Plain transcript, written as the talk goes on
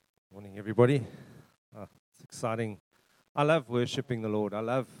Morning, everybody. It's exciting. I love worshiping the Lord. I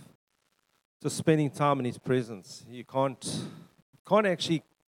love just spending time in His presence. You can't actually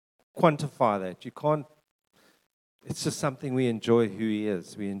quantify that. You can't. It's just something we enjoy who He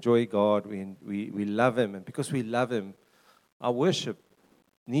is. We enjoy God. We love Him, and because we love Him, our worship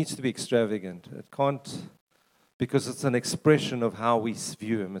needs to be extravagant. It can't, because it's an expression of how we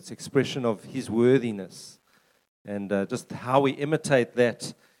view Him. It's an expression of His worthiness, and just how we imitate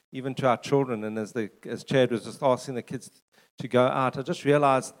that. Even to our children, and as Chad was just asking the kids to go out, I just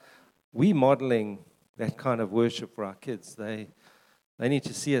realized we modeling that kind of worship for our kids. They need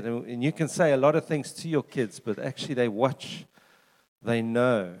to see it, and you can say a lot of things to your kids, but actually they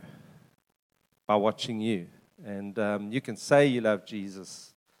know by watching you. And you can say you love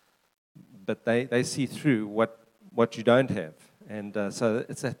Jesus, but they see through what you don't have. And so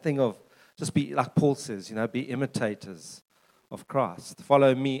it's that thing of just be, like Paul says, be imitators of Christ.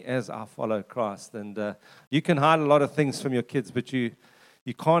 Follow me as I follow Christ. And you can hide a lot of things from your kids, but you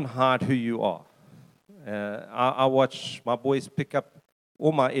can't hide who you are. I watch my boys pick up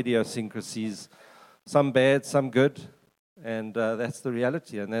all my idiosyncrasies, some bad, some good, and that's the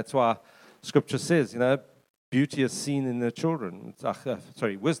reality. And that's why Scripture says, beauty is seen in the children.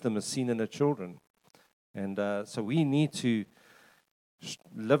 Wisdom is seen in the children. And so we need to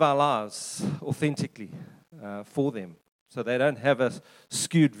live our lives authentically for them, so they don't have a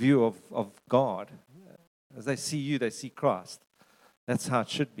skewed view of God. As they see you, they see Christ. That's how it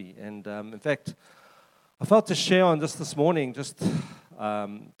should be. And in fact, I felt to share on just this morning, just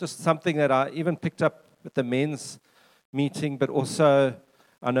something that I even picked up at the men's meeting, but also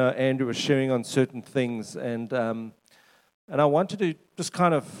I know Andrew was sharing on certain things, and I wanted to just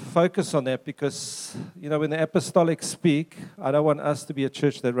kind of focus on that because, when the apostolics speak, I don't want us to be a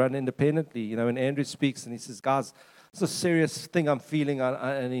church that run independently. When Andrew speaks and he says, guys, it's a serious thing I'm feeling,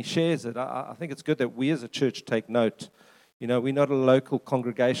 and he shares it. I think it's good that we as a church take note. We're not a local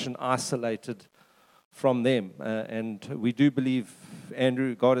congregation isolated from them. And we do believe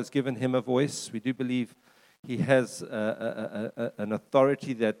Andrew, God has given him a voice. We do believe he has an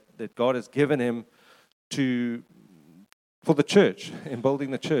authority that God has given him for the church, in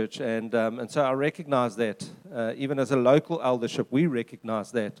building the church. And so I recognize that. Even as a local eldership, we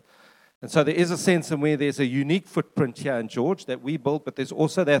recognize that. And so there is a sense in where there's a unique footprint here in George that we build, but there's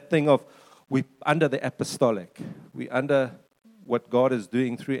also that thing of we under the apostolic. We under what God is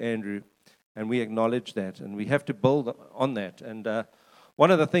doing through Andrew, and we acknowledge that, and we have to build on that. And one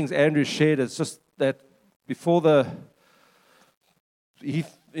of the things Andrew shared is just that before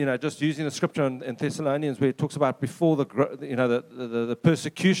just using the scripture in Thessalonians where it talks about before the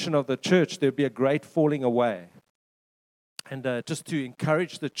persecution of the church, there'd be a great falling away. And just to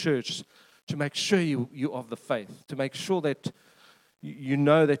encourage the church to make sure you're of the faith, to make sure that you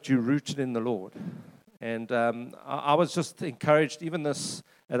know that you're rooted in the Lord. And I was just encouraged, even this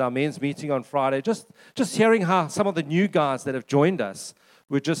at our men's meeting on Friday, just hearing how some of the new guys that have joined us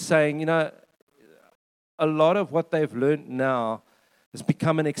were just saying, a lot of what they've learned now has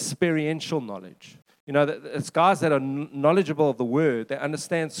become an experiential knowledge. It's guys that are knowledgeable of the Word, they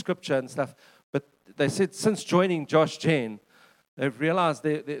understand Scripture and stuff. But they said since joining Josh Jen, they've realized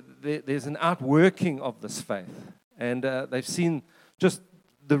there's an outworking of this faith. And they've seen just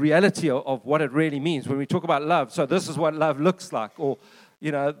the reality of what it really means. When we talk about love, so this is what love looks like. Or,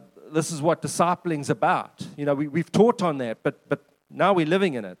 this is what discipling's about. We've taught on that, but now we're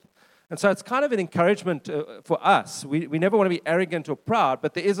living in it. And so it's kind of an encouragement for us. We never want to be arrogant or proud,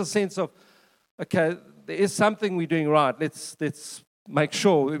 but there is a sense of, okay, there is something we're doing right. Let's make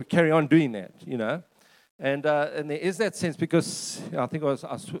sure we carry on doing that, And there is that sense because I think it was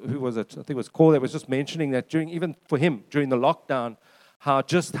us, who was it? I think it was Cole that was just mentioning that even for him, during the lockdown, how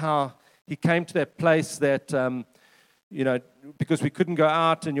he came to that place that, because we couldn't go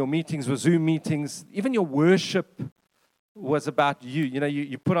out and your meetings were Zoom meetings, even your worship was about you.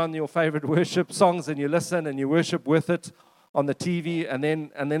 You put on your favorite worship songs and you listen and you worship with it on the TV, and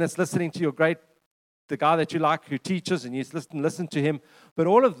then it's listening to the guy that you like who teaches, and you listen to him. But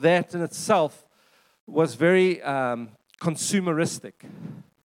all of that in itself was very consumeristic.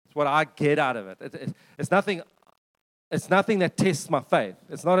 It's what I get out of it. It's nothing that tests my faith.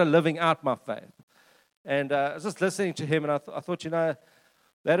 It's not a living out my faith. And I was just listening to him, and I thought,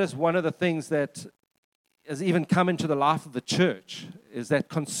 that is one of the things that has even come into the life of the church, is that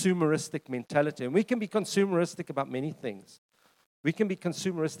consumeristic mentality. And we can be consumeristic about many things. We can be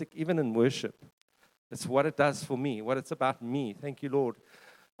consumeristic even in worship. It's what it does for me, what it's about me. Thank you, Lord.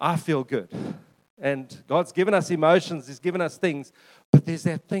 I feel good. And God's given us emotions. He's given us things. But there's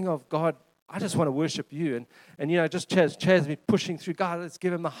that thing of, God, I just want to worship you. And just Chaz me pushing through. God, let's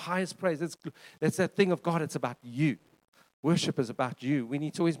give him the highest praise. That's that thing of God. It's about you. Worship is about you. We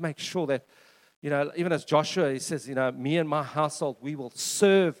need to always make sure that, even as Joshua, he says, me and my household, we will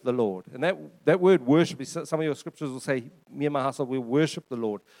serve the Lord. And that word worship, some of your scriptures will say, me and my household, we worship the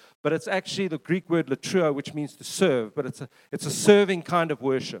Lord. But it's actually the Greek word latruo, which means to serve. But it's a serving kind of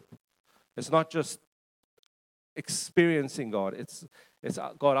worship. It's not just experiencing God. It's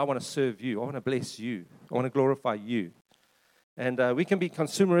God, I want to serve you. I want to bless you. I want to glorify you. And we can be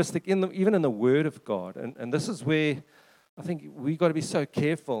consumeristic even in the Word of God. And this is where I think we've got to be so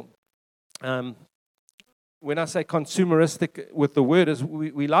careful. When I say consumeristic with the Word, is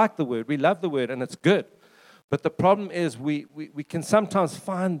we like the Word, we love the Word, and it's good. But the problem is we can sometimes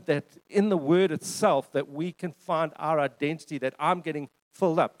find that in the Word itself that we can find our identity, that I'm getting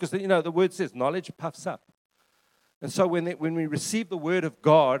filled up. Because, the Word says knowledge puffs up. And so when we receive the Word of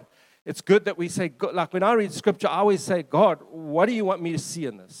God, it's good that we say, like when I read Scripture, I always say, God, what do you want me to see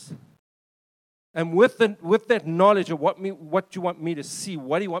in this? And with that knowledge of what you want me to see,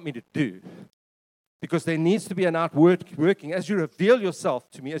 what do you want me to do? Because there needs to be an outworking. As you reveal yourself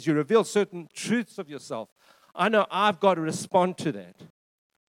to me, as you reveal certain truths of yourself, I know I've got to respond to that.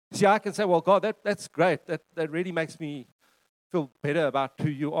 See, I can say, well, God, that's great. That really makes me feel better about who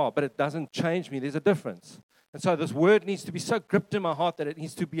you are, but it doesn't change me. There's a difference. And so this word needs to be so gripped in my heart that it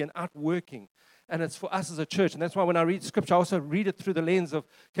needs to be an outworking. And it's for us as a church. And that's why when I read Scripture, I also read it through the lens of,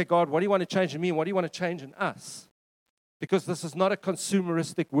 okay, God, what do you want to change in me? And what do you want to change in us? Because this is not a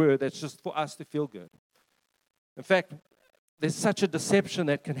consumeristic word that's just for us to feel good. In fact, there's such a deception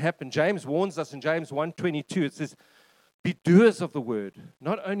that can happen. James warns us in James 1:22. It says, be doers of the word,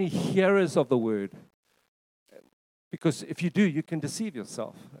 not only hearers of the word. Because if you do, you can deceive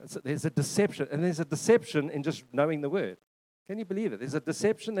yourself. There's a deception. And there's a deception in just knowing the word. Can you believe it? There's a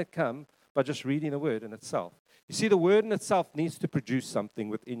deception that comes by just reading the word in itself. You see, the word in itself needs to produce something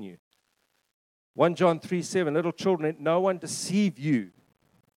within you. 1 John 3:7, little children, let no one deceive you.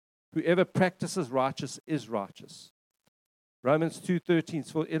 Whoever practices righteous is righteous. Romans 2:13,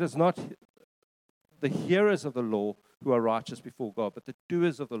 for it is not the hearers of the law who are righteous before God, but the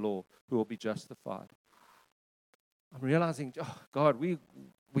doers of the law who will be justified. I'm realizing, God, we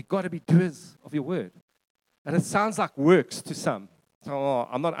got to be doers of your word. And it sounds like works to some. Oh,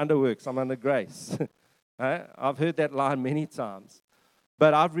 I'm not under works, I'm under grace. I've heard that line many times.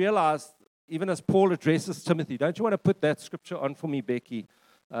 But I've realized, even as Paul addresses Timothy, don't you want to put that scripture on for me, Becky?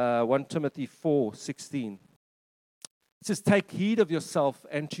 1 Timothy 4:16. It says, take heed of yourself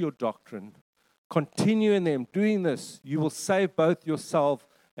and to your doctrine. Continue in them. Doing this, you will save both yourself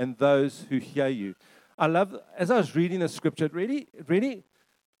and those who hear you. I love, as I was reading the scripture, it really,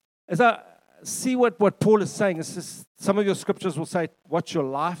 as I see what Paul is saying, it's just, some of your scriptures will say, watch your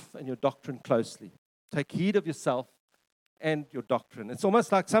life and your doctrine closely. Take heed of yourself and your doctrine. It's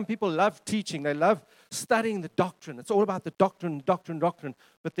almost like some people love teaching. They love studying the doctrine. It's all about the doctrine.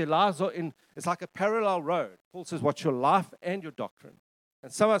 But their lives are it's like a parallel road. Paul says, watch your life and your doctrine.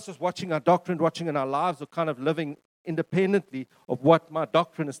 And some of us just watching our doctrine, watching in our lives, are kind of living independently of what my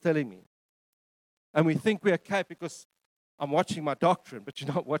doctrine is telling me. And we think we're okay because I'm watching my doctrine, but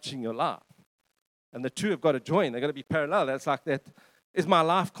you're not watching your life. And the two have got to join. They've got to be parallel. That's like that. Is my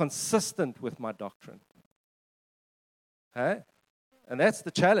life consistent with my doctrine? And that's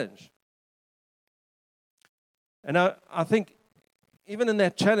the challenge. And I think even in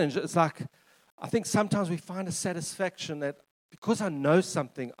that challenge, it's like, I think sometimes we find a satisfaction that because I know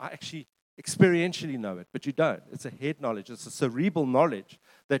something, I actually experientially know it, but you don't. It's a head knowledge. It's a cerebral knowledge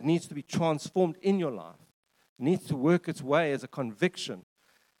that needs to be transformed in your life. It needs to work its way as a conviction.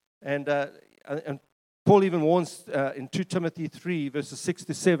 And Paul even warns in 2 Timothy 3, verses 6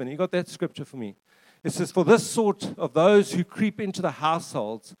 to 7. You got that scripture for me? It says, for this sort of those who creep into the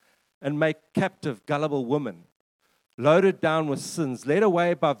households and make captive gullible women, loaded down with sins, led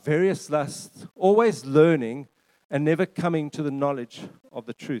away by various lusts, always learning and never coming to the knowledge of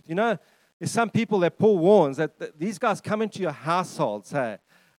the truth. There's some people that Paul warns that these guys come into your households,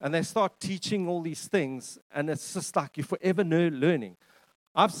 and they start teaching all these things, and it's just like you're forever learning.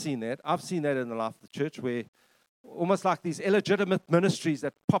 I've seen that. I've seen that in the life of the church, where almost like these illegitimate ministries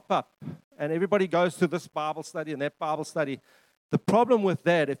that pop up, and everybody goes to this Bible study and that Bible study. The problem with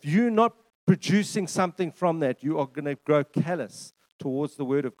that, if you're not producing something from that, you are going to grow callous towards the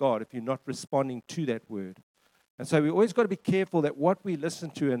Word of God if you're not responding to that Word. And so we always got to be careful that what we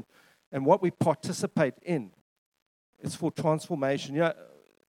listen to and what we participate in is for transformation.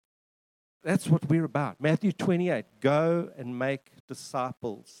 That's what we're about. Matthew 28, go and make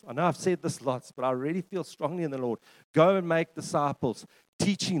disciples. I know I've said this lots, but I really feel strongly in the Lord. Go and make disciples,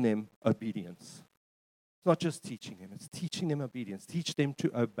 teaching them obedience. It's not just teaching them, it's teaching them obedience. Teach them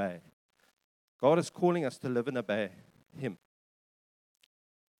to obey. God is calling us to live and obey Him.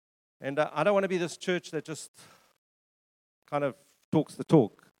 And I don't want to be this church that just kind of talks the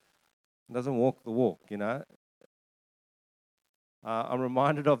talk and doesn't walk the walk, you know. I'm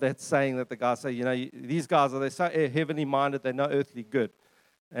reminded of that saying that the guys say, you know, these guys, they're so heavenly minded, they're no earthly good.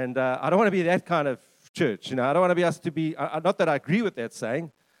 And I don't want to be that kind of church, you know. I don't want to be us to be, not that I agree with that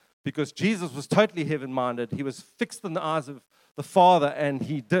saying, because Jesus was totally heaven-minded. He was fixed in the eyes of the Father, and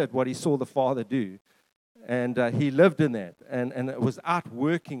He did what He saw the Father do. And He lived in that, and it was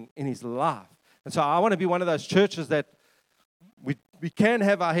outworking in His life. And so I want to be one of those churches that we can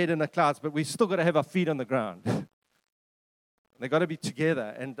have our head in the clouds, but we still got to have our feet on the ground. They've got to be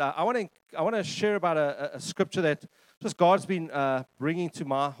together. And I want to share about a scripture that just God's been bringing to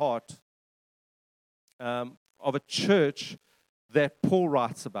my heart of a church that Paul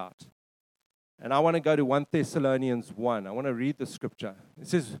writes about. And I want to go to 1 Thessalonians 1. I want to read the scripture. It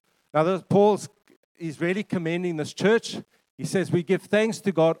says, now he's really commending this church. He says, we give thanks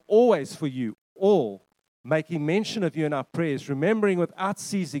to God always for you all, making mention of you in our prayers, remembering without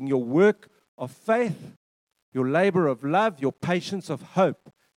ceasing your work of faith, your labor of love, your patience of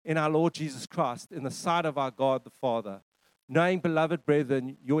hope in our Lord Jesus Christ, in the sight of our God the Father. Knowing, beloved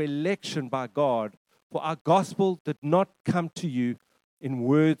brethren, your election by God, for our gospel did not come to you in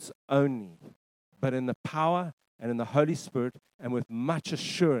words only, but in the power and in the Holy Spirit, and with much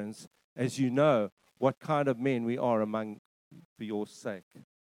assurance, as you know what kind of men we are among for your sake.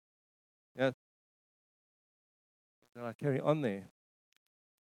 Yeah. Then I carry on there.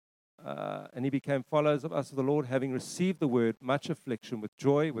 And he became followers of us of the Lord, having received the word, much affliction, with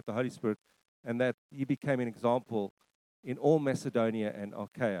joy, with the Holy Spirit, and that he became an example in all Macedonia and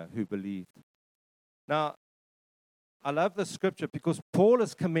Achaia who believed. Now, I love this scripture because Paul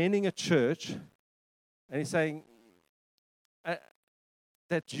is commending a church, and he's saying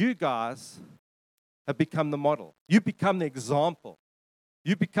that you guys have become the model. You become the example.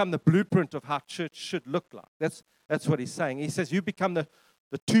 You become the blueprint of how church should look like. That's what he's saying. He says you become the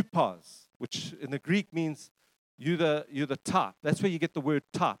tupos, which in the Greek means you're the type. That's where you get the word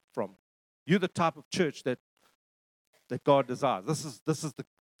type from. You're the type of church that God desires. This is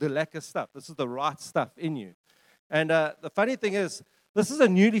the lacquer stuff. This is the right stuff in you. And the funny thing is, this is a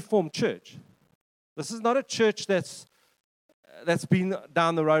newly formed church. This is not a church that's been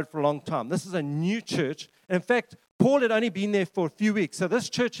down the road for a long time. This is a new church. In fact, Paul had only been there for a few weeks, so this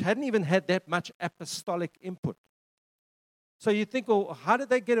church hadn't even had that much apostolic input. So you think, well, how did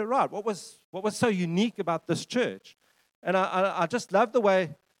they get it right? What was so unique about this church? And I just love the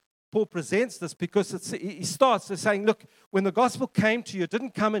way Paul presents this, because he starts by saying, look, when the gospel came to you, it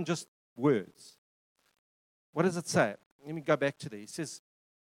didn't come in just words. What does it say? Let me go back to there. He says,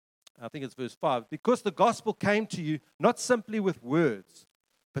 I think it's verse 5, because the gospel came to you not simply with words,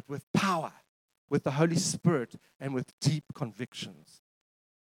 but with power, with the Holy Spirit, and with deep convictions.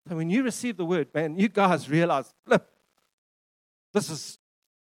 So when you receive the word, man, you guys realize, look,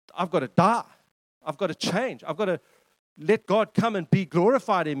 I've got to die. I've got to change. I've got to let God come and be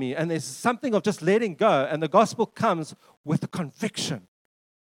glorified in me. And there's something of just letting go. And the gospel comes with a conviction.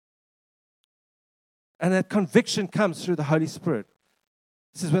 And that conviction comes through the Holy Spirit.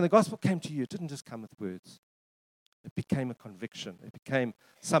 It says when the gospel came to you, it didn't just come with words. It became a conviction. It became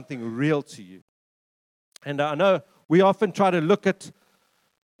something real to you. And I know we often try to look at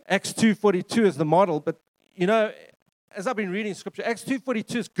Acts 2:42 as the model, but you know, as I've been reading Scripture, Acts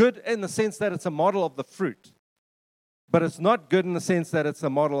 2:42 is good in the sense that it's a model of the fruit. But it's not good in the sense that it's a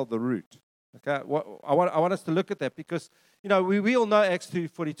model of the root. Okay, I want us to look at that because, you know, we all know Acts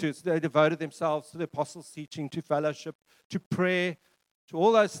 2:42. They devoted themselves to the apostles' teaching, to fellowship, to prayer, to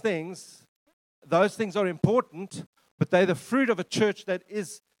all those things. Those things are important, but they're the fruit of a church that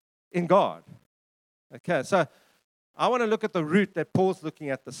is in God. Okay, so I want to look at the root that Paul's looking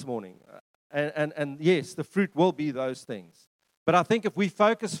at this morning. And yes, the fruit will be those things. But I think if we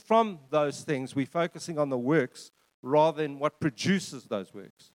focus from those things, we're focusing on the works rather than what produces those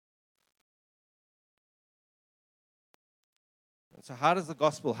works. And so how does the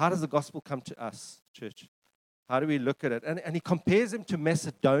gospel come to us, church? How do we look at it? And he compares them to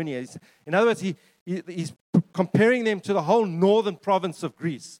Macedonia. In other words, he's comparing them to the whole northern province of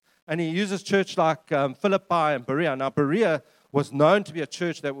Greece. And he uses church like Philippi and Berea. Now, Berea was known to be a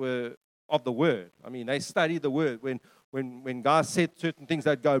church that were of the Word. I mean, they studied the Word. When guys said certain things,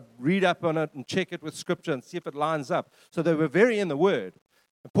 they'd go read up on it and check it with Scripture and see if it lines up. So they were very in the Word.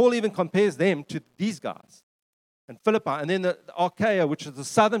 And Paul even compares them to these guys. And Philippi, and then the Achaia, which is the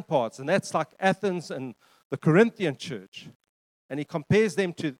southern parts, and that's like Athens and the Corinthian church. And he compares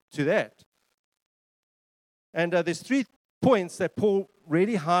them to that. And there's 3 points that Paul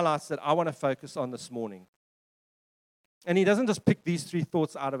really highlights that I want to focus on this morning. And he doesn't just pick these 3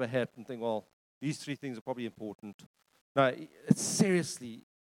 thoughts out of a hat and think, well, these 3 things are probably important. No, it's seriously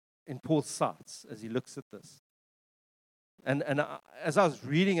in Paul's sights as he looks at this. And as I was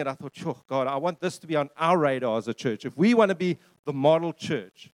reading it, I thought, sure, God, I want this to be on our radar as a church. If we want to be the model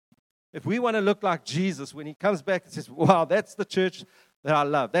church, if we want to look like Jesus when he comes back and says, wow, that's the church that I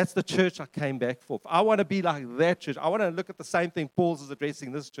love. That's the church I came back for. If I want to be like that church, I want to look at the same thing Paul's is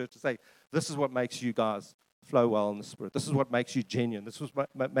addressing this church to say, this is what makes you guys flow well in the Spirit. This is what makes you genuine. This is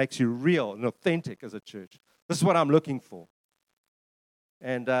what makes you real and authentic as a church. This is what I'm looking for.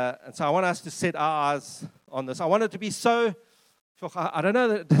 And so I want us to set our eyes on this. I want it to be so, I don't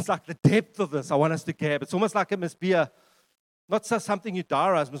know, it's like the depth of this I want us to grab. It's almost like it must be not just something you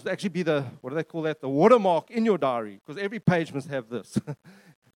diarize, it must actually be what do they call that? The watermark in your diary, because every page must have this.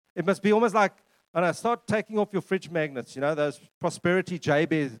 It must be almost like, I don't know, start taking off your fridge magnets, those prosperity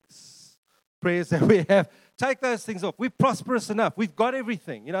Jabez prayers that we have. Take those things off. We're prosperous enough. We've got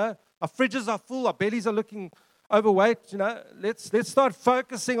everything, Our fridges are full. Our bellies are looking overweight, Let's start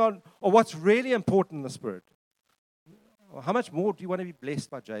focusing on what's really important in the Spirit. Well, how much more do you want to be blessed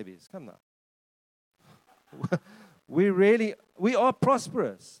by Jabez? Come now. We are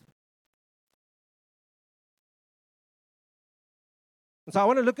prosperous. And so I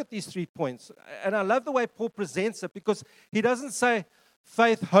want to look at these 3 points. And I love the way Paul presents it because he doesn't say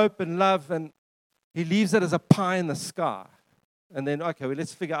faith, hope, and love, and he leaves it as a pie in the sky. And then, okay, well,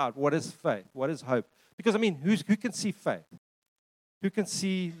 let's figure out what is faith, what is hope. Because, who can see faith? Who can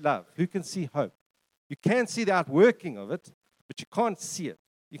see love? Who can see hope? You can see the outworking of it, but you can't see it.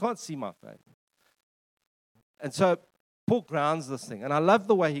 You can't see my faith. And so Paul grounds this thing. And I love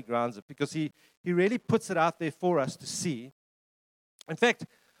the way he grounds it because he really puts it out there for us to see. In fact,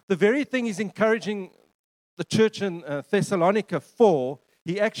 the very thing he's encouraging the church in Thessalonica for,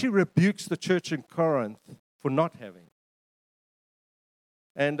 he actually rebukes the church in Corinth for not having.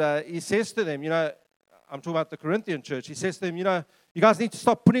 And he says to them, I'm talking about the Corinthian church. He says to them, you guys need to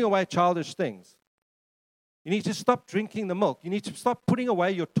stop putting away childish things. You need to stop drinking the milk. You need to stop putting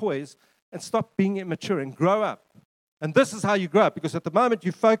away your toys and stop being immature and grow up. And this is how you grow up, because at the moment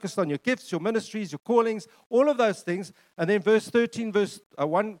you focused on your gifts, your ministries, your callings, all of those things. And then 1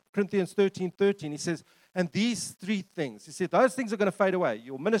 Corinthians 13:13, he says, and these 3 things, he said, those things are going to fade away.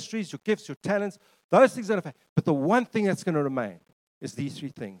 Your ministries, your gifts, your talents, those things are going to fade. But the one thing that's going to remain is these 3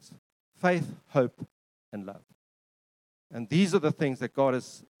 things: faith, hope, and love. And these are the things that God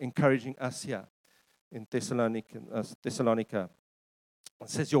is encouraging us here in Thessalonica. It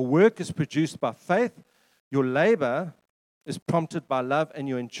says, your work is produced by faith, your labor is prompted by love, and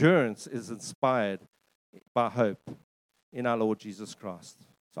your endurance is inspired by hope in our Lord Jesus Christ.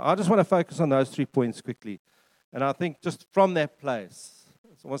 So I just want to focus on those 3 points quickly. And I think just from that place,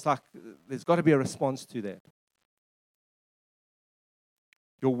 it's almost like there's got to be a response to that.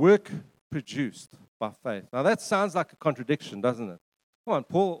 Your work produced by faith. Now that sounds like a contradiction, doesn't it? Come on,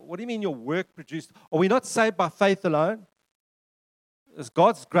 Paul, what do you mean your work produced? Are we not saved by faith alone? Is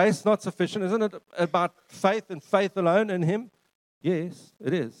God's grace not sufficient? Isn't it about faith and faith alone in Him? Yes,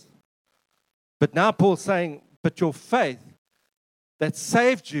 it is. But now Paul's saying, but your faith that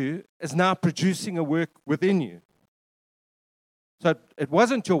saved you is now producing a work within you. So it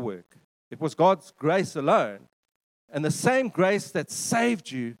wasn't your work. It was God's grace alone. And the same grace that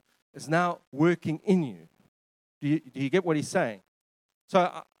saved you is now working in you. Do you get what he's saying?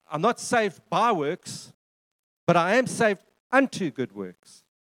 So I'm not saved by works, but I am saved unto good works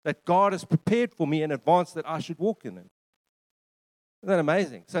that God has prepared for me in advance that I should walk in them. Isn't that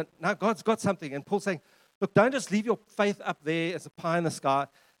amazing? So now God's got something. And Paul's saying, look, don't just leave your faith up there as a pie in the sky.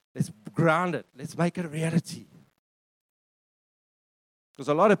 Let's ground it. Let's make it a reality. Because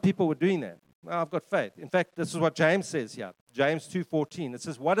a lot of people were doing that. Well, I've got faith. In fact, this is what James says here. James 2:14. It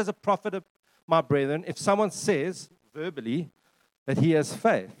says, what does it profit, my brethren, if someone says verbally that he has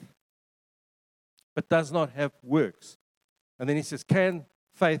faith, but does not have works? And then he says, can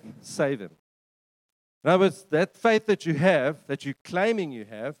faith save him? In other words, that faith that you have, that you're claiming you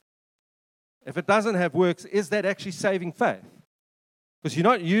have, if it doesn't have works, is that actually saving faith? Because you're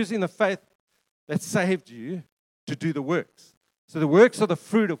not using the faith that saved you to do the works. So the works are the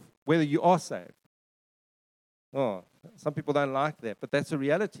fruit of whether you are saved. Oh, some people don't like that, but that's a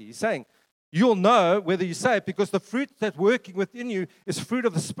reality. He's saying, you'll know whether you're saved because the fruit that's working within you is fruit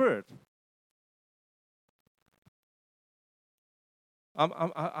of the Spirit.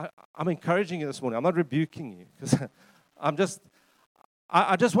 I'm encouraging you this morning. I'm not rebuking you because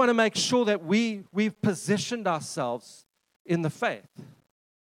I just want to make sure that we've positioned ourselves in the faith.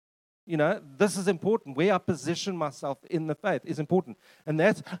 This is important. Where I position myself in the faith is important. And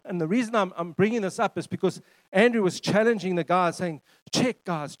the reason I'm bringing this up is because Andrew was challenging the guys, saying, check,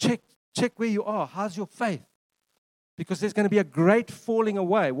 guys, check where you are. How's your faith? Because there's going to be a great falling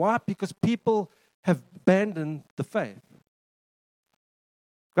away. Why? Because people have abandoned the faith.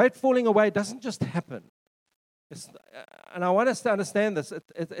 Great falling away doesn't just happen. And I want us to understand this.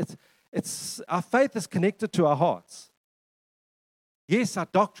 It's our faith is connected to our hearts. Yes, our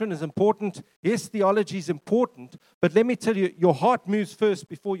doctrine is important. Yes, theology is important. But let me tell you, your heart moves first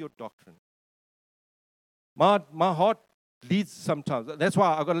before your doctrine. My heart leads sometimes. That's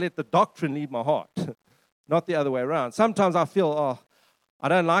why I've got to let the doctrine lead my heart, not the other way around. Sometimes I feel, I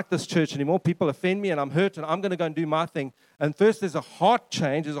don't like this church anymore. People offend me and I'm hurt and I'm going to go and do my thing. And first there's a heart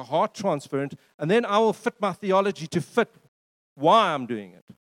change, there's a heart transference, and then I will fit my theology to fit why I'm doing it.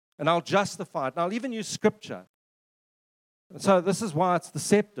 And I'll justify it. And I'll even use scripture. And so this is why it's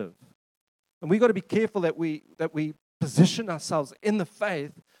deceptive. And we've got to be careful that we position ourselves in the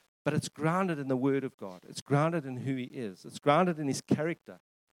faith, but it's grounded in the Word of God. It's grounded in who He is. It's grounded in His character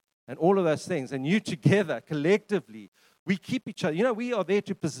and all of those things. And you together, collectively, we keep each other. We are there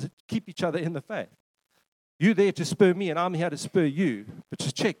to keep each other in the faith. You're there to spur me, and I'm here to spur you. But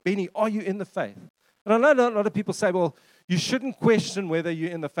just check, Bennie, are you in the faith? And I know a lot of people say, well, you shouldn't question whether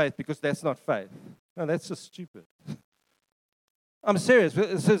you're in the faith because that's not faith. No, that's just stupid. I'm serious.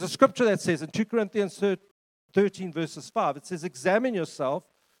 There's a scripture that says in 2 Corinthians 13, verses 5, it says, examine yourself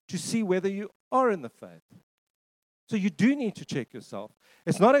to see whether you are in the faith. So you do need to check yourself.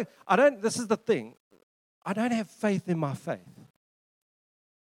 It's not this is the thing. I don't have faith in my faith.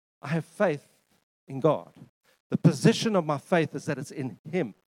 I have faith in God. The position of my faith is that it's in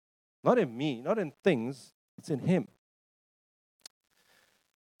Him. Not in me, not in things. It's in Him.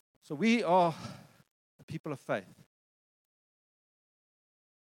 So we are the people of faith.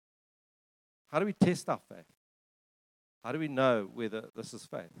 How do we test our faith? How do we know whether this is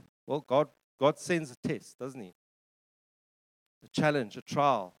faith? Well, God sends a test, doesn't He? A challenge, a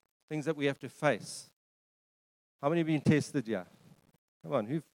trial, things that we have to face. How many have been tested here? Come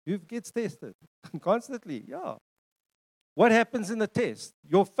on, who gets tested? Constantly, yeah. What happens in the test?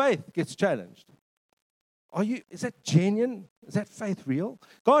 Your faith gets challenged. Is that genuine? Is that faith real?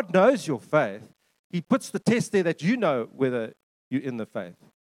 God knows your faith. He puts the test there that you know whether you're in the faith.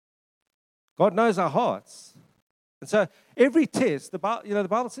 God knows our hearts. And so every test, the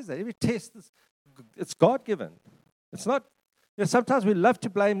Bible says that, every test, it's God-given. It's not, sometimes we love to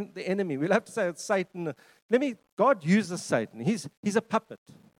blame the enemy. We love to say it's Satan. God uses Satan. He's a puppet.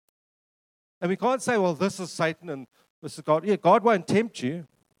 And we can't say, well, this is Satan and this is God. Yeah, God won't tempt you,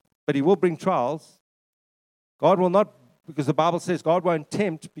 but He will bring trials. God will not, because the Bible says God won't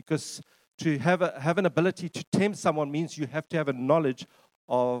tempt, because to have an ability to tempt someone means you have to have a knowledge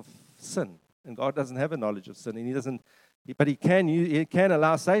of sin. And God doesn't have a knowledge of sin, and He can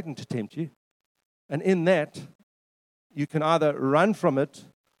allow Satan to tempt you. And in that, you can either run from it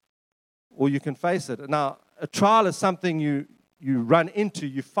or you can face it. Now, a trial is something you run into,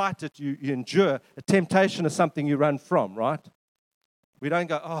 you fight it, you endure. A temptation is something you run from, right? We don't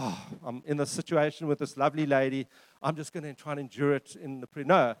go, I'm in this situation with this lovely lady. I'm just going to try and endure it in the prayer.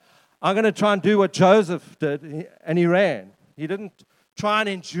 No, I'm going to try and do what Joseph did, and he ran. He didn't try and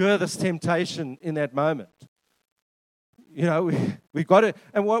endure this temptation in that moment. We've got to.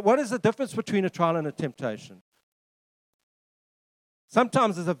 And what is the difference between a trial and a temptation?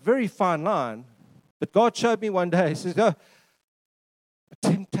 Sometimes there's a very fine line, but God showed me one day. He says, a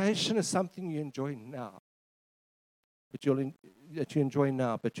temptation is something you enjoy now. That you enjoy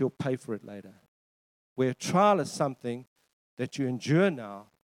now, but you'll pay for it later. Where a trial is something that you endure now,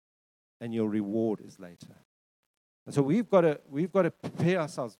 and your reward is later. And so we've got to prepare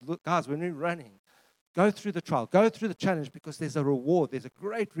ourselves. Look, guys, when we're running, go through the trial, go through the challenge, because there's a reward. There's a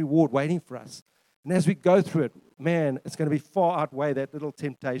great reward waiting for us. And as we go through it, man, it's going to be far outweigh that little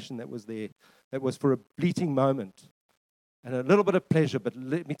temptation that was there, that was for a fleeting moment and a little bit of pleasure. But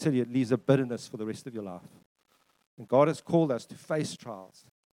let me tell you, it leaves a bitterness for the rest of your life. And God has called us to face trials.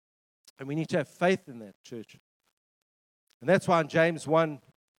 And we need to have faith in that, church. And that's why in James 1,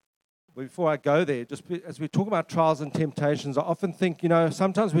 before I go there, just as we talk about trials and temptations, I often think,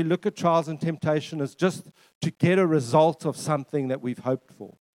 sometimes we look at trials and temptation as just to get a result of something that we've hoped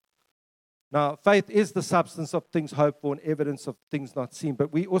for. Now, faith is the substance of things hoped for and evidence of things not seen.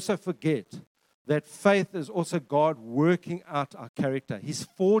 But we also forget that faith is also God working out our character. He's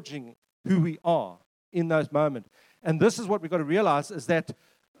forging who we are in those moments. And this is what we've got to realize, is that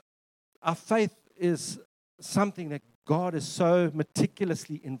our faith is something that God is so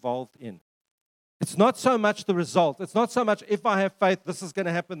meticulously involved in. It's not so much the result. It's not so much if I have faith, this is going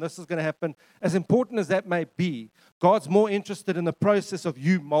to happen, this is going to happen. As important as that may be, God's more interested in the process of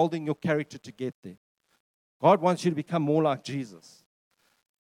you molding your character to get there. God wants you to become more like Jesus.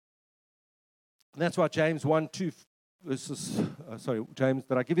 And that's why James 1:2 verses, James,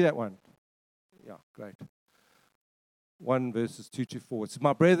 did I give you that one? Yeah, great. 1 verses 2-4. It says,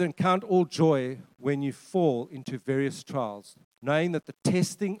 my brethren, count all joy when you fall into various trials, knowing that the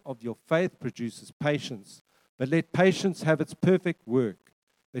testing of your faith produces patience. But let patience have its perfect work,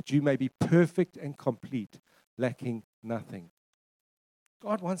 that you may be perfect and complete, lacking nothing.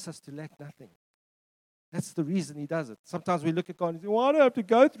 God wants us to lack nothing. That's the reason He does it. Sometimes we look at God and say, why do I have to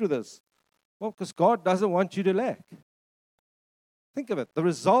go through this? Well, because God doesn't want you to lack. Think of it. The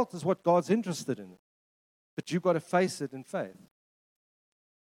result is what God's interested in. But you've got to face it in faith.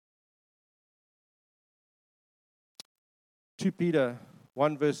 2 Peter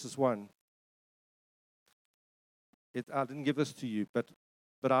 1 verses 1. I didn't give this to you, but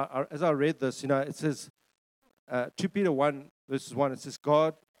as I read this, it says, 2 Peter 1 verses 1, it says,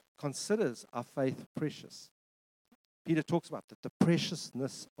 God considers our faith precious. Peter talks about that, the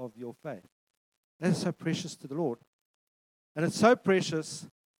preciousness of your faith. That is so precious to the Lord. And it's so precious.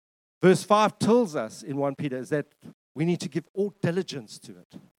 Verse 5 tells us in 1 Peter is that we need to give all diligence to it.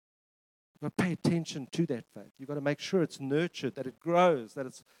 You've got to pay attention to that faith. You've got to make sure it's nurtured, that it grows, that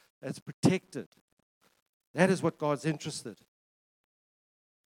it's protected. That is what God's interested.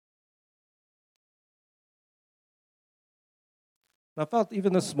 And I felt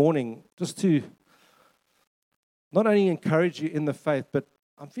even this morning, just to not only encourage you in the faith, but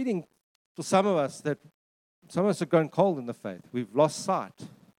I'm feeling for some of us that some of us have gone cold in the faith. We've lost sight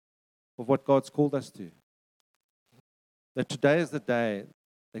of what God's called us to. That today is the day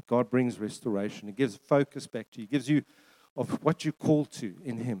that God brings restoration. He gives focus back to you. He gives you of what you're called to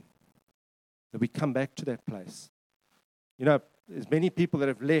in Him. That we come back to that place. There's many people that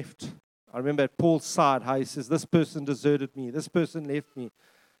have left. I remember at Paul's side how he says, this person deserted me, this person left me.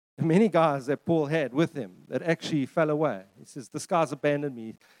 And many guys that Paul had with him that actually fell away. He says, this guy's abandoned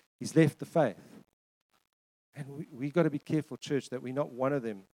me. He's left the faith. And we got to be careful, church, that we're not one of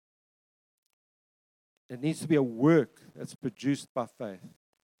them. It needs to be a work that's produced by faith.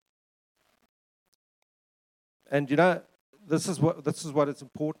 And this is what is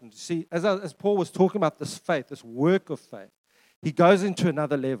important. You see, as Paul was talking about this faith, this work of faith, he goes into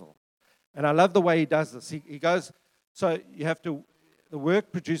another level. And I love the way he does this. He goes, so you have the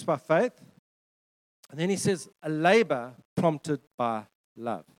work produced by faith, and then he says, a labor prompted by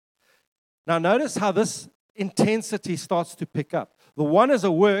love. Now notice how this intensity starts to pick up. The one is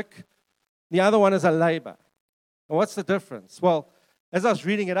a work, the other one is a labor. And what's the difference? Well, as I was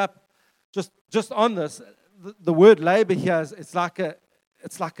reading it up, just on this, the word labor here is it's like a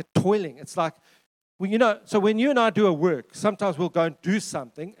toiling. It's like, so when you and I do a work, sometimes we'll go and do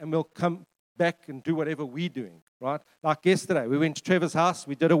something and we'll come back and do whatever we're doing, right? Like yesterday, we went to Trevor's house,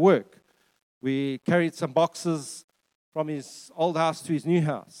 we did a work. We carried some boxes from his old house to his new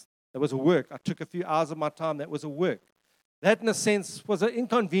house. That was a work. I took a few hours of my time. That was a work. That, in a sense, was an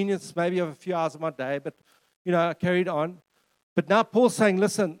inconvenience maybe of a few hours of my day, but, I carried on. But now Paul's saying,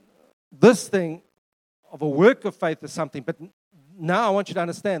 listen, this thing of a work of faith is something, but now I want you to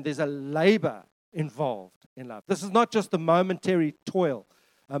understand there's a labor involved in love. This is not just a momentary toil,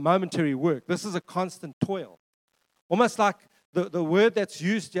 a momentary work. This is a constant toil. Almost like the word that's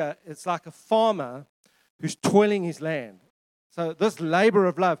used here, it's like a farmer who's toiling his land. So this labor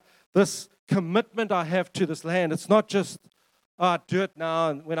of love, this commitment I have to this land, it's not just, I do it now,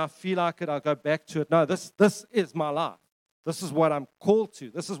 and when I feel like it, I'll go back to it. No, this is my life. This is what I'm called to.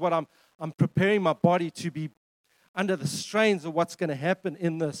 This is what I'm preparing my body to be under the strains of what's going to happen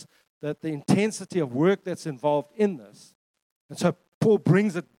in this, that the intensity of work that's involved in this. And so Paul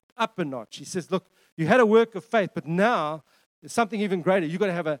brings it up a notch. He says, look, you had a work of faith, but now there's something even greater. You've got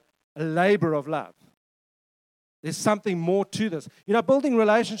to have a labor of love. There's something more to this. Building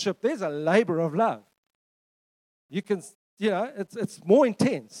relationship, there's a labor of love. You can, it's more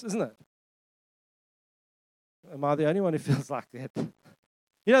intense, isn't it? Am I the only one who feels like that?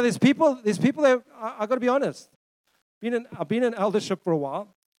 There's people that, I've got to be honest. I've been in eldership for a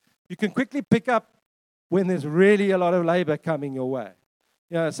while. You can quickly pick up when there's really a lot of labor coming your way.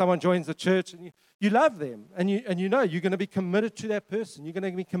 Someone joins the church and you love them, and you're going to be committed to that person. You're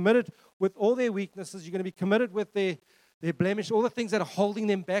going to be committed with all their weaknesses. You're going to be committed with their blemish, all the things that are holding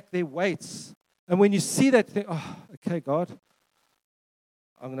them back, their weights. And when you see that, you think, oh, okay, God,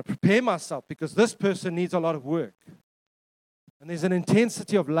 I'm going to prepare myself because this person needs a lot of work. And there's an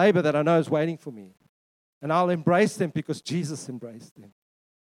intensity of labor that I know is waiting for me. And I'll embrace them because Jesus embraced them.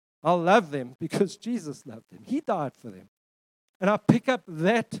 I'll love them because Jesus loved them. He died for them. And I pick up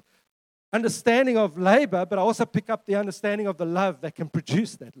that understanding of labor, but I also pick up the understanding of the love that can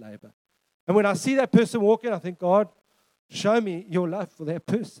produce that labor. And when I see that person walking, I think, God, show me your love for that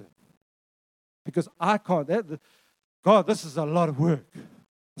person. Because I can't. God, this is a lot of work.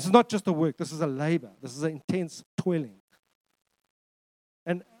 This is not just a work. This is a labor. This is an intense toiling.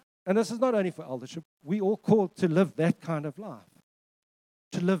 And this is not only for eldership. We all called to live that kind of life.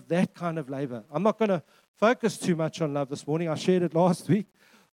 To live that kind of labor. I'm not going to focus too much on love this morning. I shared it last week.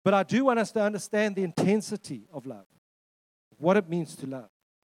 But I do want us to understand the intensity of love. What it means to love.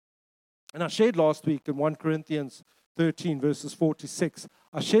 And I shared last week in 1 Corinthians 13, verses 4 to 6.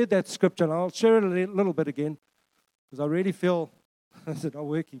 I shared that scripture, and I'll share it a little bit again. Because I really feel, is it not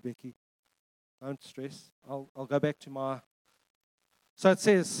working, Becky? Don't stress. I'll go back to my... So it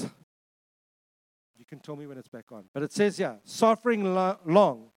says, you can tell me when it's back on. But it says, suffering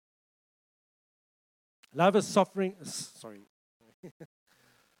long. Love is suffering, sorry.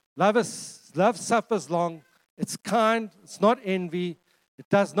 Love suffers long. It's kind. It's not envy. It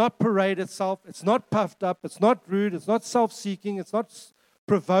does not parade itself. It's not puffed up. It's not rude. It's not self-seeking. It's not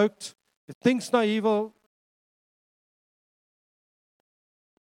provoked. It thinks no evil.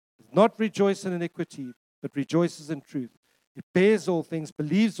 It does not rejoice in iniquity, but rejoices in truth. It bears all things,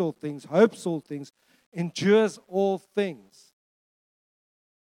 believes all things, hopes all things, endures all things.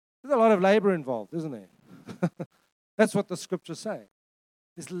 There's a lot of labor involved, isn't there? That's what the scriptures say.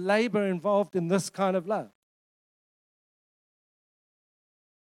 There's labor involved in this kind of love.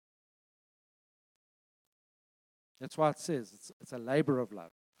 That's why it says it's a labor of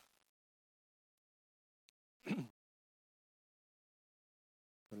love. The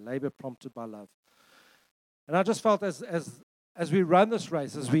labor prompted by love. And I just felt as we run this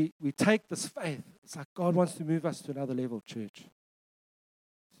race, as we take this faith, it's like God wants to move us to another level, church.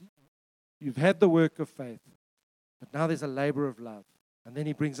 You've had the work of faith, but now there's a labor of love. And then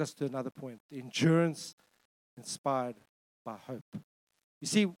he brings us to another point, the endurance inspired by hope. You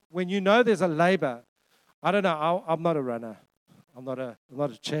see, when you know there's a labor, I don't know, I'm not a runner. I'm not a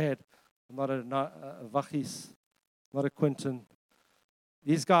Chad. I'm not a Vachis. I'm not a Quinton.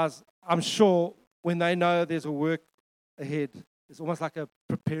 These guys, I'm sure, when they know there's a work ahead, it's almost like a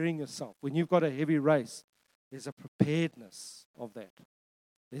preparing yourself. When you've got a heavy race, there's a preparedness of that.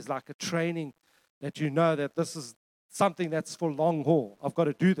 There's like a training that you know that this is something that's for long haul. I've got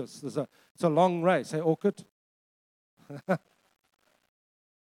to do this. It's a long race. Hey, Orchid?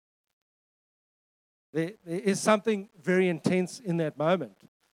 There is something very intense in that moment.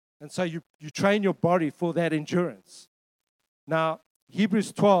 And so you train your body for that endurance. Now,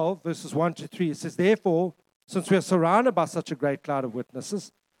 Hebrews 12, verses 1 to 3, it says, therefore, since we are surrounded by such a great cloud of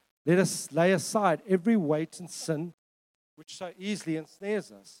witnesses, let us lay aside every weight and sin which so easily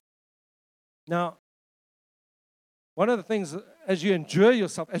ensnares us. Now, one of the things, as you endure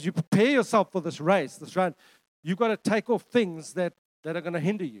yourself, as you prepare yourself for this race, this run, you've got to take off things that are going to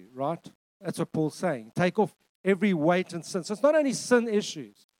hinder you, right? That's what Paul's saying. Take off every weight and sin. So it's not only sin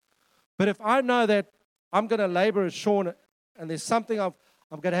issues, but if I know that I'm going to labor as Sean and there's something I'm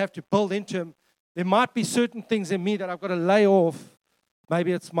going to have to build into him, there might be certain things in me that I've got to lay off.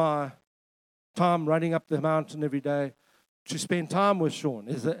 Maybe it's my time running up the mountain every day to spend time with Sean.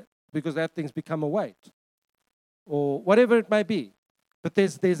 Is it because that thing's become a weight? Or whatever it may be. But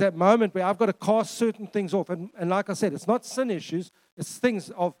there's that moment where I've got to cast certain things off. And like I said, it's not sin issues. It's things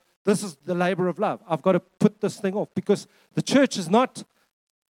of, this is the labor of love. I've got to put this thing off. Because the church is not,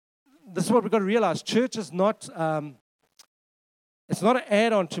 this is what we've got to realize. Church is not, it's not an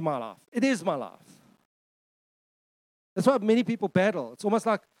add-on to my life. It is my life. That's why many people battle. It's almost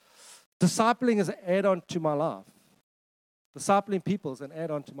like discipling is an add-on to my life. Discipling people is an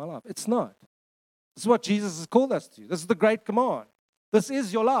add-on to my life. It's not. This is what Jesus has called us to. This is the great command. This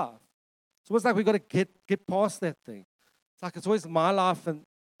is your life. It's almost like we've got to get past that thing. It's like it's always my life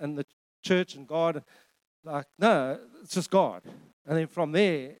and the church and God. Like, no, it's just God. And then from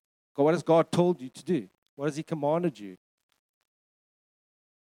there, God, what has God told you to do? What has He commanded you?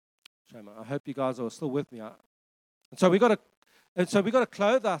 Shame, I hope you guys are still with me. And so we got to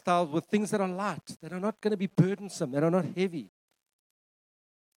clothe ourselves with things that are light, that are not going to be burdensome, that are not heavy.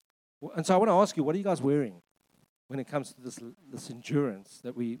 And so I want to ask you, what are you guys wearing when it comes to this endurance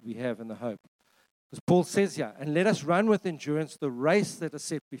that we have in the hope? Because Paul says here, and let us run with endurance the race that is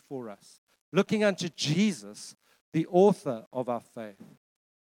set before us, looking unto Jesus, the author of our faith,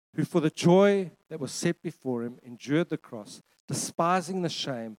 who for the joy that was set before him endured the cross, despising the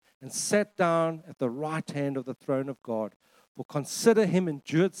shame, and sat down at the right hand of the throne of God. For consider him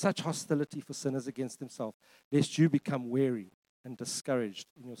endured such hostility for sinners against himself, lest you become weary and discouraged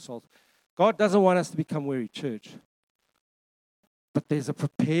in your soul. God doesn't want us to become weary, church. But there's a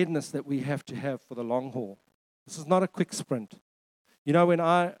preparedness that we have to have for the long haul. This is not a quick sprint. You know, when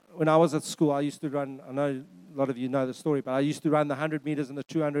I was at school, I used to run, I know a lot of you know the story, but I used to run the 100 meters and the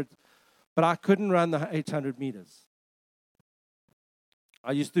 200, but I couldn't run the 800 meters.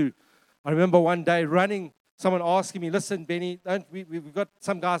 I remember one day running, someone asking me, listen, Benny, we've got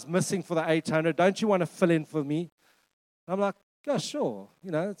some guys missing for the 800. Don't you want to fill in for me? I'm like, yeah, sure.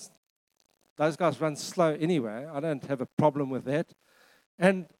 You know, those guys run slow anyway. I don't have a problem with that.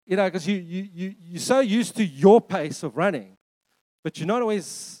 And, you know, because you're so used to your pace of running, but you're not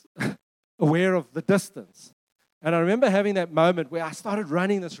always aware of the distance. And I remember having that moment where I started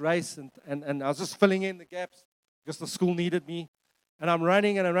running this race, and I was just filling in the gaps because the school needed me. And I'm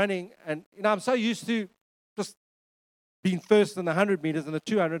running, and you know, I'm so used to just being first in the 100 meters and the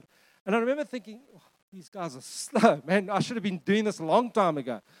 200. And I remember thinking, oh, these guys are slow, man. I should have been doing this a long time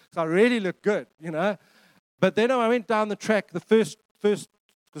ago. So I really look good, you know. But then I went down the track the first because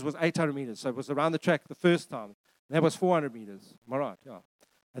it was 800 meters. So it was around the track the first time. And that was 400 meters. Am I right? Yeah.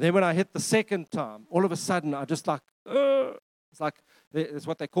 And then when I hit the second time, all of a sudden I just like, it's like, it's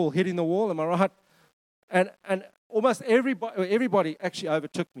what they call hitting the wall. Am I right? And almost everybody actually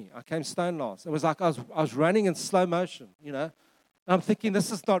overtook me. I came stone last. It was like I was running in slow motion, you know. I'm thinking,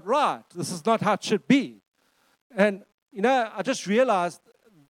 this is not right. This is not how it should be. And, you know, I just realized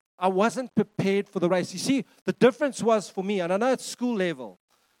I wasn't prepared for the race. You see, the difference was for me, and I know it's school level,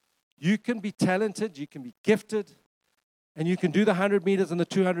 you can be talented, you can be gifted, and you can do the 100 meters and the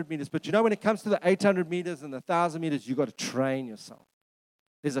 200 meters. But, you know, when it comes to the 800 meters and the 1,000 meters, you've got to train yourself.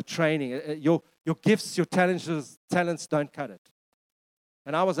 There's a training. Your gifts, your talents don't cut it.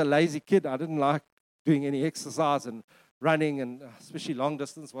 And I was a lazy kid. I didn't like doing any exercise, and running, and especially long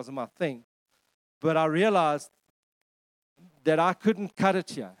distance wasn't my thing. But I realized that I couldn't cut it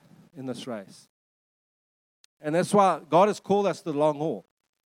here in this race. And that's why God has called us to the long haul.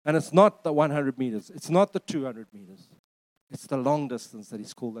 And it's not the 100 meters. It's not the 200 meters. It's the long distance that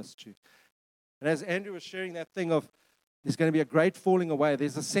He's called us to. And as Andrew was sharing that thing of, there's going to be a great falling away.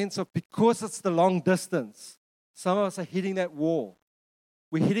 There's a sense of, because it's the long distance, some of us are hitting that wall.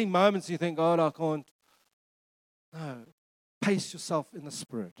 We're hitting moments you think, oh, no, I can't. No. Pace yourself in the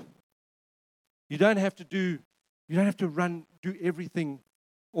Spirit. You don't have to do everything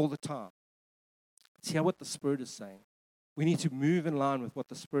all the time. See what the Spirit is saying. We need to move in line with what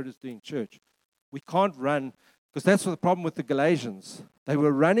the Spirit is doing, church. We can't run, because that's the problem with the Galatians. They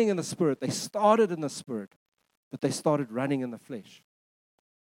were running in the Spirit. They started in the Spirit. But they started running in the flesh.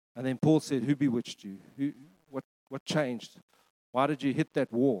 And then Paul said, who bewitched you? What changed? Why did you hit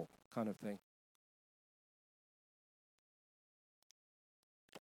that wall? Kind of thing.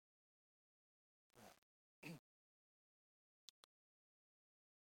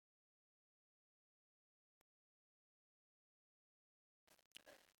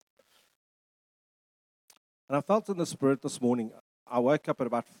 And I felt in the Spirit this morning. I woke up at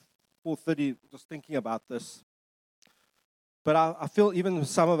about 4:30 just thinking about this. But I feel even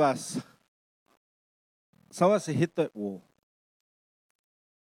some of us have hit that wall.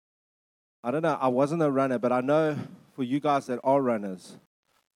 I don't know, I wasn't a runner, but I know for you guys that are runners,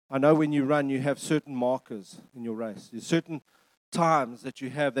 I know when you run, you have certain markers in your race. There's certain times that you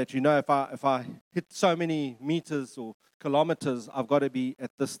have that you know if I hit so many meters or kilometers, I've got to be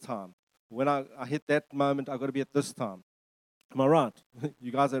at this time. When I hit that moment, I've got to be at this time. Am I right?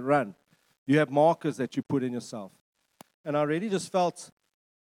 You guys that run, you have markers that you put in yourself. And I really just felt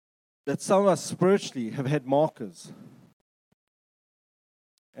that some of us spiritually have had markers.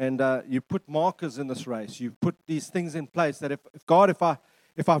 And you put markers in this race. You put these things in place that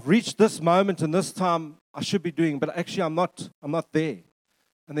if I've reached this moment and this time, I should be doing, but actually I'm not there.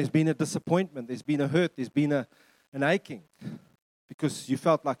 And there's been a disappointment, there's been a hurt, there's been an aching because you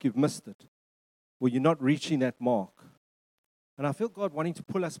felt like you've missed it or you're not reaching that mark. And I feel God wanting to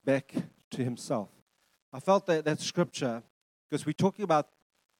pull us back to Himself. I felt that scripture, because we're talking about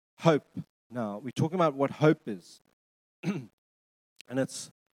hope now. We're talking about what hope is. And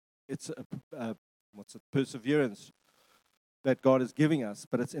it's perseverance that God is giving us,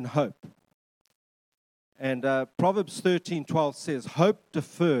 but it's in hope. And Proverbs 13:12 says, hope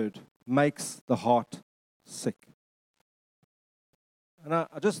deferred makes the heart sick. And I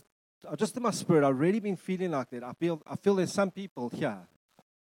just in my spirit, I've really been feeling like that. I feel there's some people here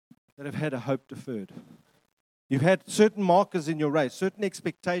that have had a hope deferred. You've had certain markers in your race, certain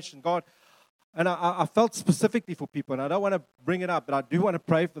expectation. God, and I felt specifically for people, and I don't want to bring it up, but I do want to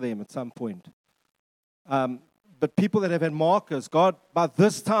pray for them at some point. But people that have had markers, God, by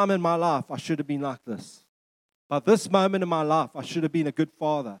this time in my life, I should have been like this. By this moment in my life, I should have been a good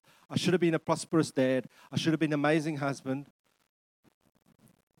father. I should have been a prosperous dad. I should have been an amazing husband.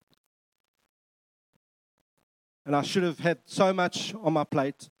 And I should have had so much on my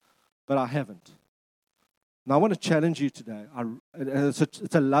plate, but I haven't. And I want to challenge you today.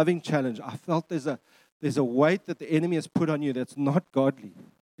 It's a loving challenge. I felt there's a weight that the enemy has put on you that's not godly.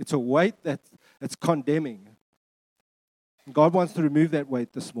 It's a weight that's condemning. God wants to remove that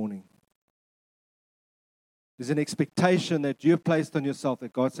weight this morning. There's an expectation that you've placed on yourself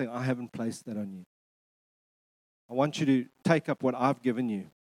that God's saying, I haven't placed that on you. I want you to take up what I've given you.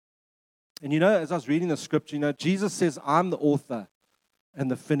 And as I was reading the scripture, Jesus says, I'm the author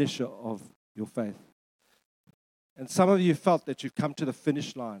and the finisher of your faith. And some of you felt that you've come to the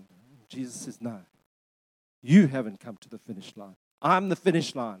finish line. Jesus says, no, you haven't come to the finish line. I'm the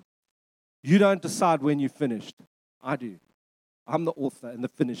finish line. You don't decide when you've finished. I do. I'm the author and the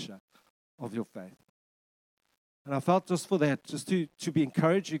finisher of your faith. And I felt just for that, just to be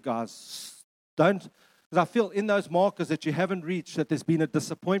encouraged, you guys, because I feel in those markers that you haven't reached, that there's been a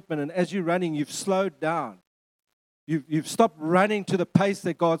disappointment, and as you're running, you've slowed down. You've stopped running to the pace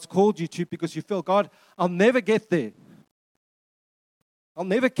that God's called you to because you feel, God, I'll never get there. I'll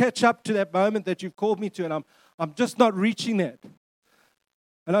never catch up to that moment that you've called me to, and I'm just not reaching that.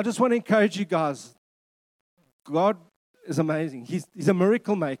 And I just want to encourage you guys, God is amazing. He's a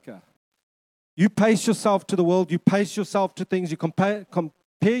miracle maker. You pace yourself to the world. You pace yourself to things. You compare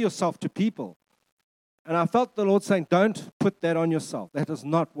yourself to people. And I felt the Lord saying, don't put that on yourself. That is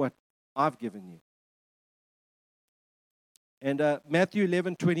not what I've given you. And Matthew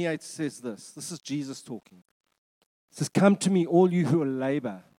 11:28 says this. This is Jesus talking. It says, come to me, all you who are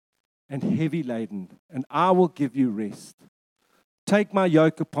labor and heavy laden, and I will give you rest. Take my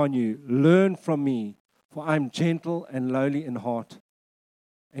yoke upon you. Learn from me, for I am gentle and lowly in heart,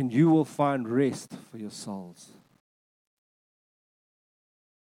 and you will find rest for your souls.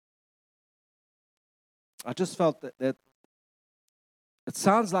 I just felt that it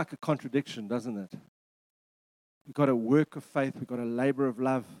sounds like a contradiction, doesn't it? We've got a work of faith. We've got a labor of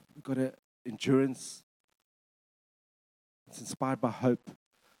love. We've got an endurance. It's inspired by hope.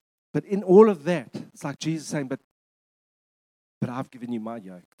 But in all of that, it's like Jesus saying, but I've given you my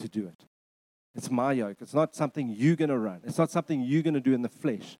yoke to do it. It's my yoke. It's not something you're going to run. It's not something you're going to do in the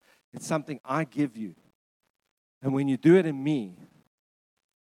flesh. It's something I give you. And when you do it in me,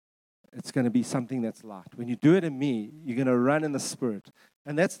 it's going to be something that's light. When you do it in me, you're going to run in the Spirit.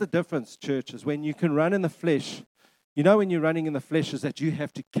 And that's the difference, church, is when you can run in the flesh. When you're running in the flesh is that you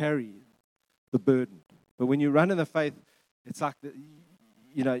have to carry the burden. But when you run in the faith, it's like,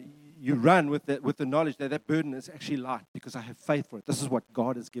 you run with the knowledge that that burden is actually light because I have faith for it. This is what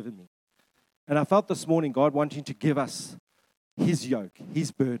God has given me. And I felt this morning God wanting to give us His yoke,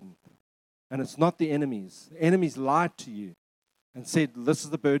 His burden. And it's not the enemy's. The enemy's lied to you and said, this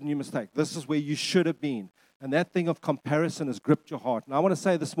is the burden you must take. This is where you should have been. And that thing of comparison has gripped your heart. And I want to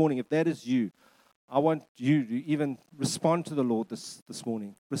say this morning, if that is you, I want you to even respond to the Lord this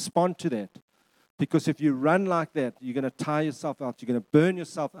morning. Respond to that. Because if you run like that, you're going to tire yourself out. You're going to burn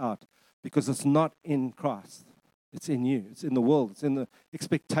yourself out because it's not in Christ. It's in you. It's in the world. It's in the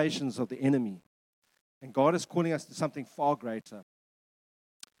expectations of the enemy. And God is calling us to something far greater.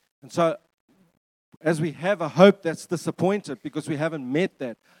 And so, as we have a hope that's disappointed because we haven't met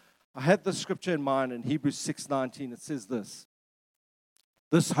that, I had the scripture in mind in Hebrews 6:19. It says this.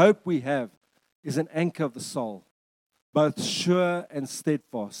 This hope we have is an anchor of the soul, both sure and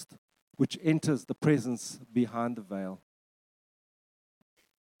steadfast, which enters the presence behind the veil.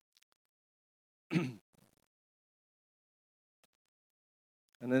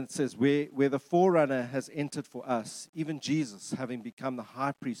 And then it says, where the forerunner has entered for us, even Jesus, having become the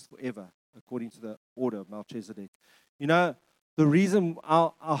high priest forever, according to the order of Melchizedek. The reason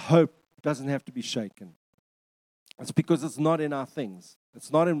our hope doesn't have to be shaken, it's because it's not in our things.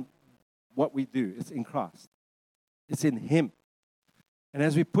 It's not in what we do. It's in Christ. It's in Him. And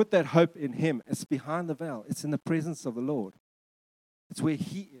as we put that hope in Him, it's behind the veil. It's in the presence of the Lord. It's where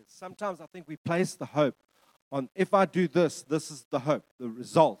He is. Sometimes I think we place the hope on, if I do this, this is the hope, the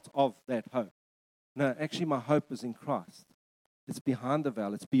result of that hope. No, actually my hope is in Christ. It's behind the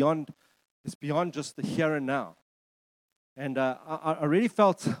veil. It's beyond just the here and now. And I really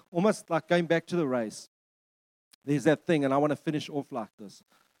felt almost like going back to the race. There's that thing, and I want to finish off like this.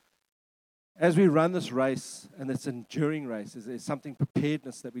 As we run this race, and it's an enduring race, there's something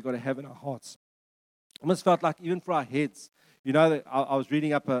preparedness that we've got to have in our hearts. I almost felt like even for our heads, I was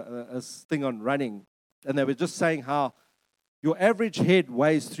reading up a thing on running, and they were just saying how your average head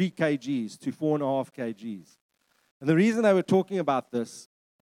weighs 3 kgs to 4.5 kgs. And the reason they were talking about this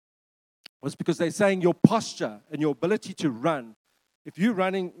was because they're saying your posture and your ability to run, if you're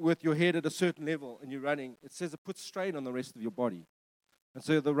running with your head at a certain level and you're running, it says it puts strain on the rest of your body. And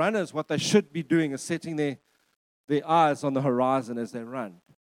so the runners, what they should be doing is setting their eyes on the horizon as they run.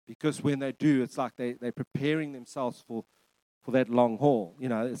 Because when they do, it's like they're preparing themselves for that long haul. You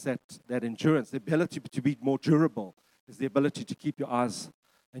know, it's that endurance, the ability to be more durable, is the ability to keep your eyes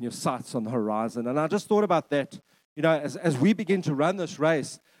and your sights on the horizon. And I just thought about that, you know, as we begin to run this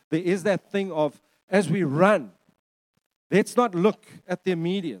race, there is that thing of, as we run, let's not look at the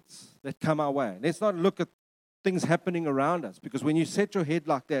immediates that come our way. Let's not look at things happening around us, because when you set your head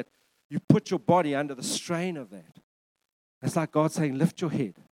like that, you put your body under the strain of that. It's like God saying, lift your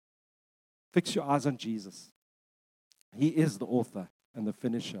head. Fix your eyes on Jesus. He is the author and the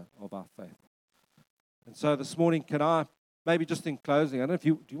finisher of our faith. And so this morning, can I, maybe just in closing, I don't know if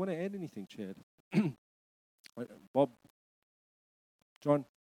do you want to add anything, Chad? Bob? John?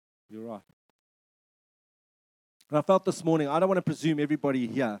 You're right. And I felt this morning, I don't want to presume everybody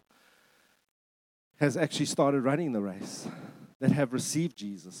here has actually started running the race, that have received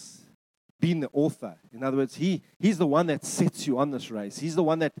Jesus, been the author. In other words, He's the one that sets you on this race. He's the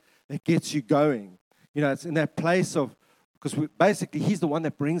one that gets you going. You know, it's in that place of, because basically He's the one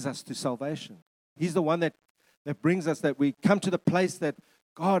that brings us to salvation. He's the one that brings us, that we come to the place that,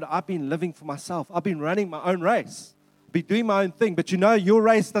 God, I've been living for myself. I've been running my own race. I've been doing my own thing. But you know, your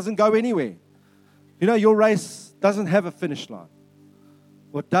race doesn't go anywhere. You know, your race doesn't have a finish line.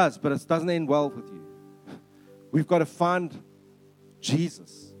 Well, it does, but it doesn't end well with you. We've got to find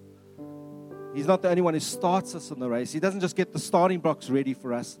Jesus. He's not the only one who starts us on the race. He doesn't just get the starting blocks ready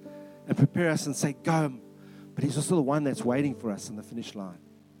for us and prepare us and say, go. But He's also the one that's waiting for us in the finish line.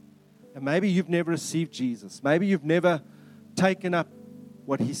 And maybe you've never received Jesus. Maybe you've never taken up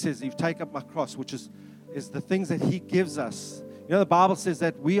what He says. You've taken up my cross, which is the things that He gives us. You know, the Bible says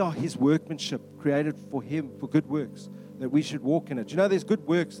that we are His workmanship, created for Him, for good works, that we should walk in it. You know, there's good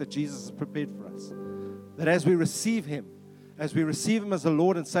works that Jesus has prepared for us. That as we receive Him as the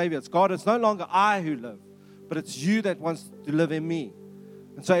Lord and Savior, it's God, it's no longer I who live, but it's you that wants to live in me.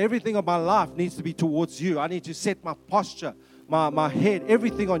 And so everything of my life needs to be towards you. I need to set my posture, my head,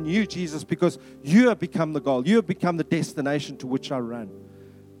 everything on you, Jesus, because you have become the goal. You have become the destination to which I run.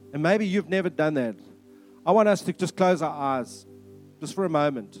 And maybe you've never done that. I want us to just close our eyes just for a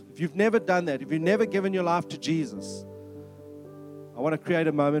moment. If you've never done that, if you've never given your life to Jesus, I want to create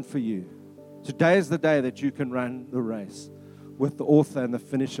a moment for you. Today is the day that you can run the race with the author and the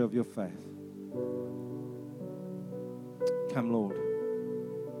finisher of your faith. Come, Lord.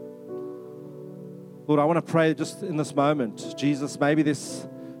 Lord, I want to pray just in this moment. Jesus, maybe there's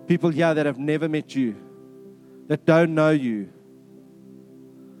people here that have never met you, that don't know you.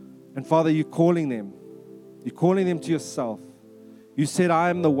 And Father, you're calling them. You're calling them to yourself. You said, I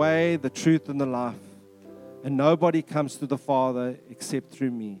am the way, the truth, and the life. And nobody comes to the Father except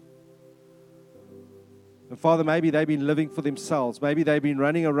through me. And Father, maybe they've been living for themselves. Maybe they've been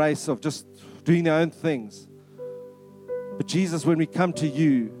running a race of just doing their own things. But Jesus, when we come to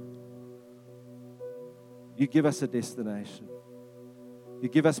you, you give us a destination. You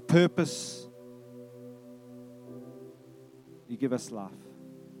give us purpose. You give us life.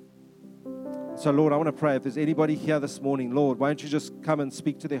 So, Lord, I want to pray, if there's anybody here this morning, Lord, why don't you just come and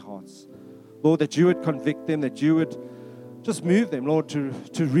speak to their hearts? Lord, that you would convict them, that you would just move them, Lord,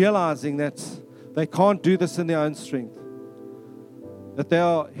 to realizing that they can't do this in their own strength, that they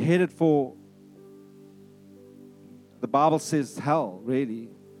are headed for, the Bible says, hell, really.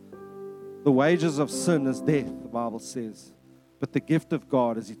 The wages of sin is death, the Bible says, but the gift of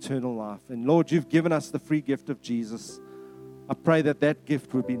God is eternal life. And Lord, you've given us the free gift of Jesus. I pray that that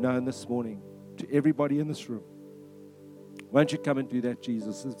gift would be known this morning to everybody in this room. Won't you come and do that,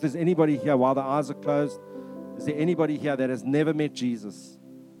 Jesus? If there's anybody here, while the eyes are closed, is there anybody here that has never met Jesus?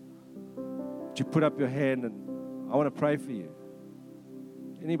 Would you put up your hand, and I want to pray for you.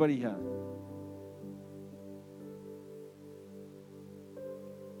 Anybody here?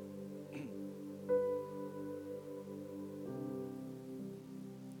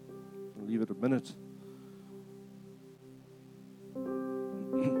 I'll leave it a minute.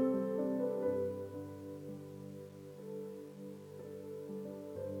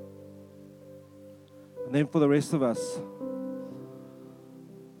 And then for the rest of us, I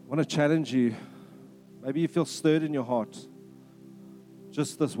want to challenge you. Maybe you feel stirred in your heart.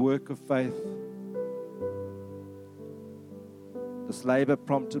 Just this work of faith. This labor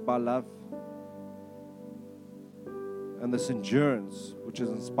prompted by love. And this endurance, which is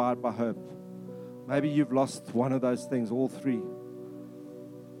inspired by hope. Maybe you've lost one of those things, all three.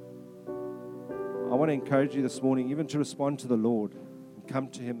 I want to encourage you this morning, even to respond to the Lord and come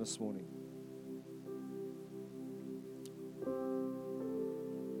to Him this morning.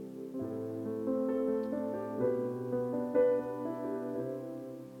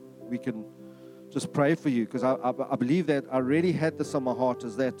 can just pray for you, because I believe that I really had this on my heart,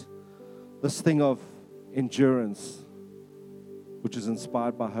 is that this thing of endurance, which is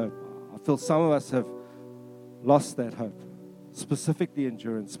inspired by hope. I feel some of us have lost that hope, specifically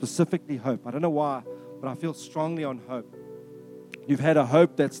endurance, specifically hope. I don't know why, but I feel strongly on hope. You've had a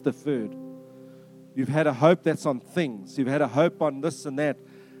hope that's deferred. You've had a hope that's on things. You've had a hope on this and that.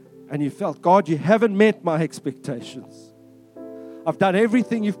 And you felt, God, you haven't met my expectations. I've done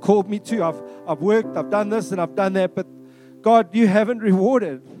everything you've called me to. I've worked, I've done this and I've done that. But God, you haven't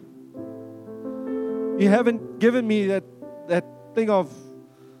rewarded. You haven't given me that thing of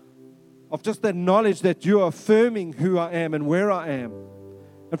just that knowledge that you are affirming who I am and where I am.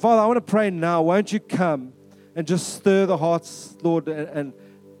 And Father, I want to pray now, won't you come and just stir the hearts, Lord, and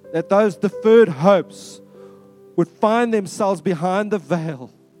that those deferred hopes would find themselves behind the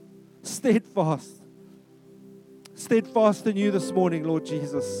veil, steadfast in you this morning, Lord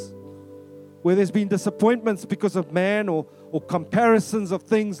Jesus. Where there's been disappointments because of man or comparisons of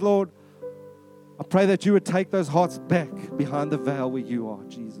things, Lord, I pray that you would take those hearts back behind the veil where you are,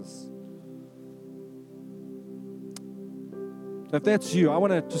 Jesus. So if that's you, I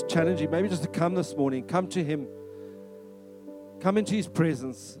want to just challenge you, maybe just to come this morning, come to him, come into his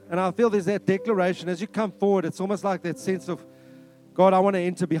presence. And I feel there's that declaration as you come forward. It's almost like that sense of, God, I want to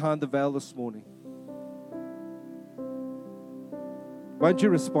enter behind the veil this morning. Won't you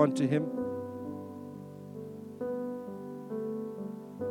respond to him?